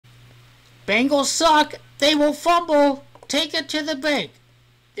Bengals suck. They will fumble. Take it to the bank.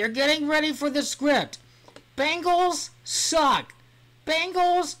 They're getting ready for the script. Bengals suck.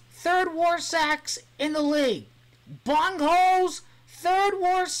 Bengals, third worst sacks in the league. Bungholes, third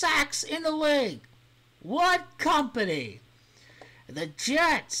worst sacks in the league. What company? The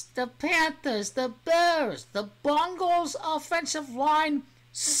Jets, the Panthers, the Bears, the Bungles offensive line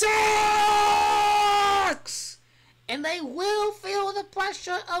sucks! And they will feel the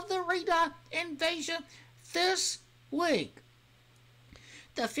pressure of the Raider invasion this week.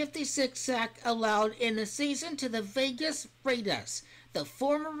 The 56th sack allowed in the season to the Vegas Raiders. The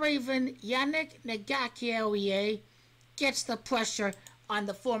former Raven Yannick Ngakoue gets the pressure on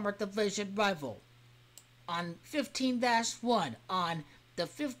the former division rival. On 15-1 on the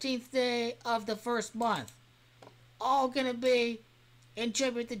 15th day of the first month. All gonna be in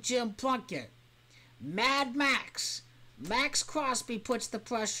tribute to Jim Plunkett. Mad Max. Max Crosby puts the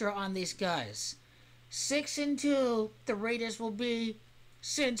pressure on these guys. 6-2 the Raiders will be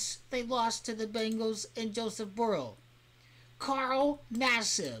since they lost to the Bengals and Joseph Burrow. Carl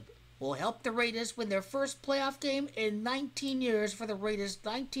Nassib will help the Raiders win their first playoff game in 19 years for the Raiders'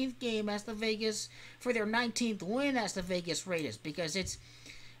 19th game as the Vegas, for their 19th win as the Vegas Raiders, because it's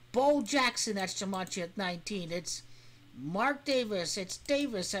Bo Jackson that's Jumanji at 19. It's Mark Davis. It's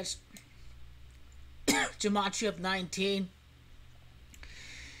Davis that's Jumanji of 19.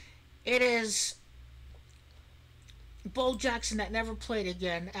 It is Bo Jackson that never played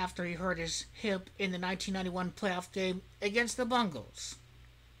again after he hurt his hip in the 1991 playoff game against the Bengals.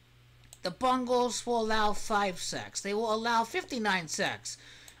 The Bengals will allow 5 sacks. They will allow 59 sacks.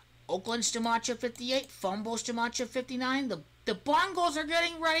 Oakland's Jumanji 58. Fumbles Jumanji 59. The Bengals are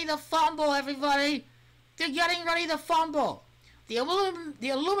getting ready to fumble, everybody. They're getting ready to fumble. The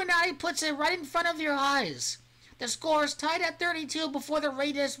Illuminati puts it right in front of your eyes. The score is tied at 32 before the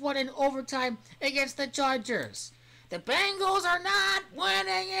Raiders won in overtime against the Chargers. The Bengals are not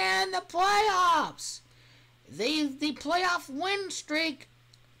winning in the playoffs. The playoff win streak,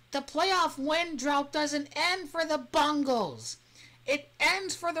 the playoff win drought doesn't end for the Bengals. It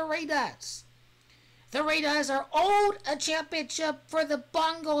ends for the Raiders. The Raiders are owed a championship for the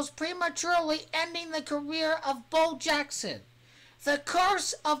Bengals prematurely ending the career of Bo Jackson. The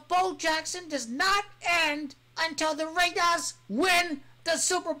curse of Bo Jackson does not end until the Raiders win the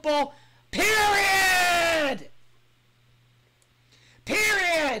Super Bowl. Period!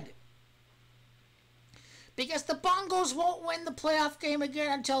 Period! Because the Bengals won't win the playoff game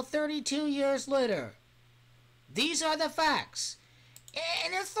again until 32 years later. These are the facts.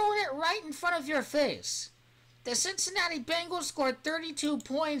 And they're throwing it right in front of your face. The Cincinnati Bengals scored 32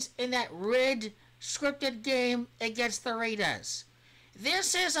 points in that rigged, scripted game against the Raiders.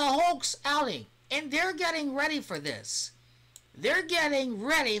 This is a hoax outing, and they're getting ready for this. They're getting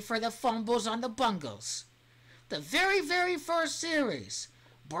ready for the fumbles on the Bengals. The very, very first series,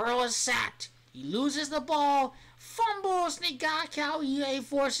 Burrow is sacked. He loses the ball, fumbles, Ngakoue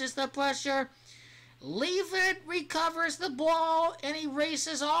forces the pressure. Leavitt recovers the ball, and he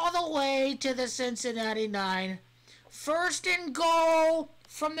races all the way to the Cincinnati 9. First and goal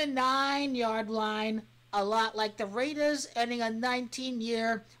from the 9-yard line. A lot like the Raiders ending a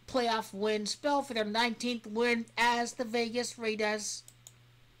 19-year playoff win spell for their 19th win as the Vegas Raiders.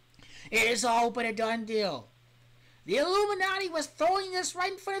 It is all but a done deal. The Illuminati was throwing this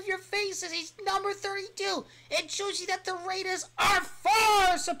right in front of your faces. He's number 32. It shows you that the Raiders are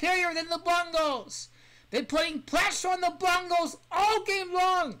far superior than the Bengals. Been putting pressure on the Bengals all game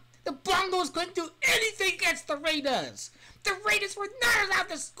long. The Bengals couldn't do anything against the Raiders. The Raiders were not allowed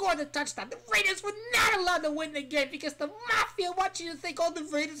to score the touchdown. The Raiders were not allowed to win the game because the Mafia wants you to think all the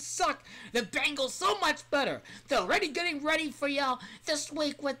Raiders suck. The Bengals so much better. They're already getting ready for y'all this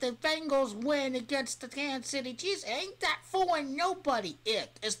week with the Bengals win against the Kansas City Chiefs. Ain't that fooling nobody?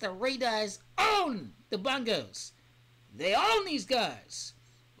 It is the Raiders own the Bengals. They own these guys.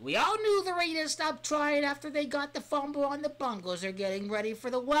 We all knew the Raiders stopped trying after they got the fumble on the Bengals. They're getting ready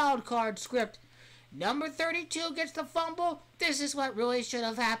for the wild card script. Number 32 gets the fumble. This is what really should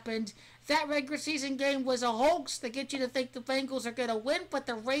have happened. That regular season game was a hoax to get you to think the Bengals are going to win, but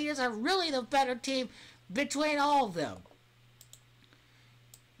the Raiders are really the better team between all of them.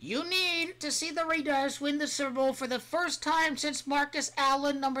 You need to see the Raiders win the Super Bowl for the first time since Marcus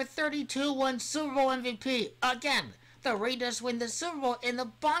Allen, number 32, won Super Bowl MVP. Again, the Raiders win the Super Bowl, and the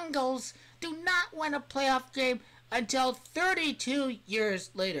Bengals do not win a playoff game until 32 years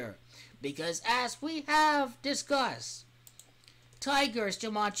later. Because as we have discussed, Tigers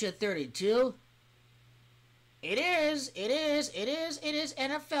Jumanji 32. It is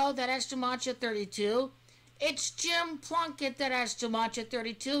NFL that has Jumanji 32. It's Jim Plunkett that has too much at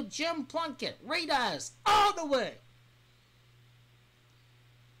 32. Jim Plunkett. Raiders. All the way.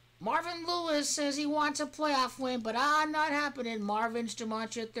 Marvin Lewis says he wants a playoff win, but not happening. Marvin's too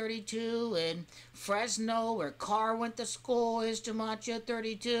much at 32. And Fresno, where Carr went to school, is too much at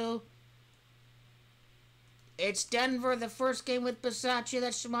 32. It's Denver, the first game with Bisaccia,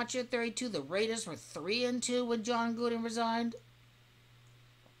 that's too much at 32. The Raiders were 3-2 when Jon Gruden resigned.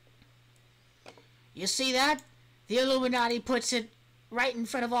 You see that? The Illuminati puts it right in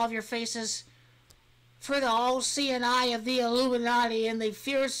front of all of your faces. For the all seeing eye of the Illuminati and the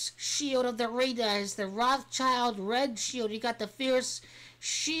fierce shield of the Raiders, the Rothschild red shield. You got the fierce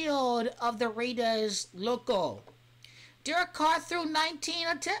shield of the Raiders logo. Derek Carr threw 19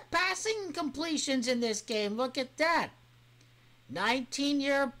 passing completions in this game. Look at that.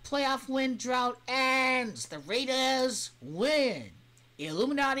 19-year playoff win drought ends. The Raiders win.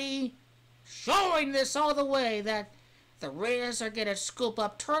 Illuminati showing this all the way that the Raiders are going to scoop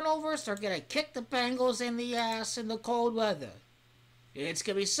up turnovers. They're going to kick the Bengals in the ass in the cold weather. It's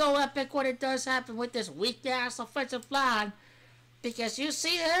going to be so epic when it does happen with this weak-ass offensive line. Because you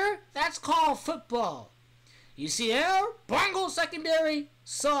see here, that's called football. You see here, Bengals secondary,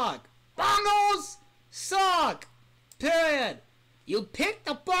 suck. Bengals suck. Period. You pick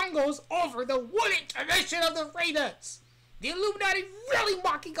the Bengals over the winning tradition of the Raiders. The Illuminati really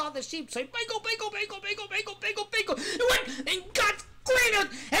mocking all the sheep, saying, Bengal, Bengal, Bengal, Bengal, Bengal, Bengal, Bengal. And God's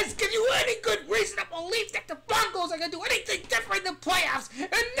Gruden has given you any good reason to believe that the Bengals are going to do anything different in the playoffs.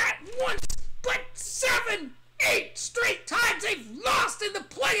 And not once, but 7, 8 straight times they've lost in the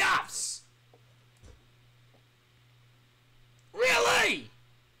playoffs. Really?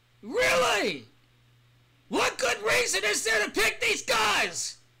 Really? What good reason is there to pick these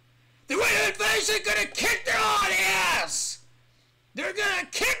guys? The Raider Invasion gonna kick their own ass! They're gonna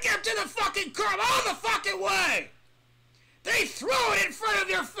kick him to the fucking curb all the fucking way! They throw it in front of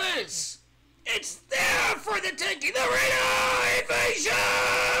your face! It's there for the taking! The Raider Invasion!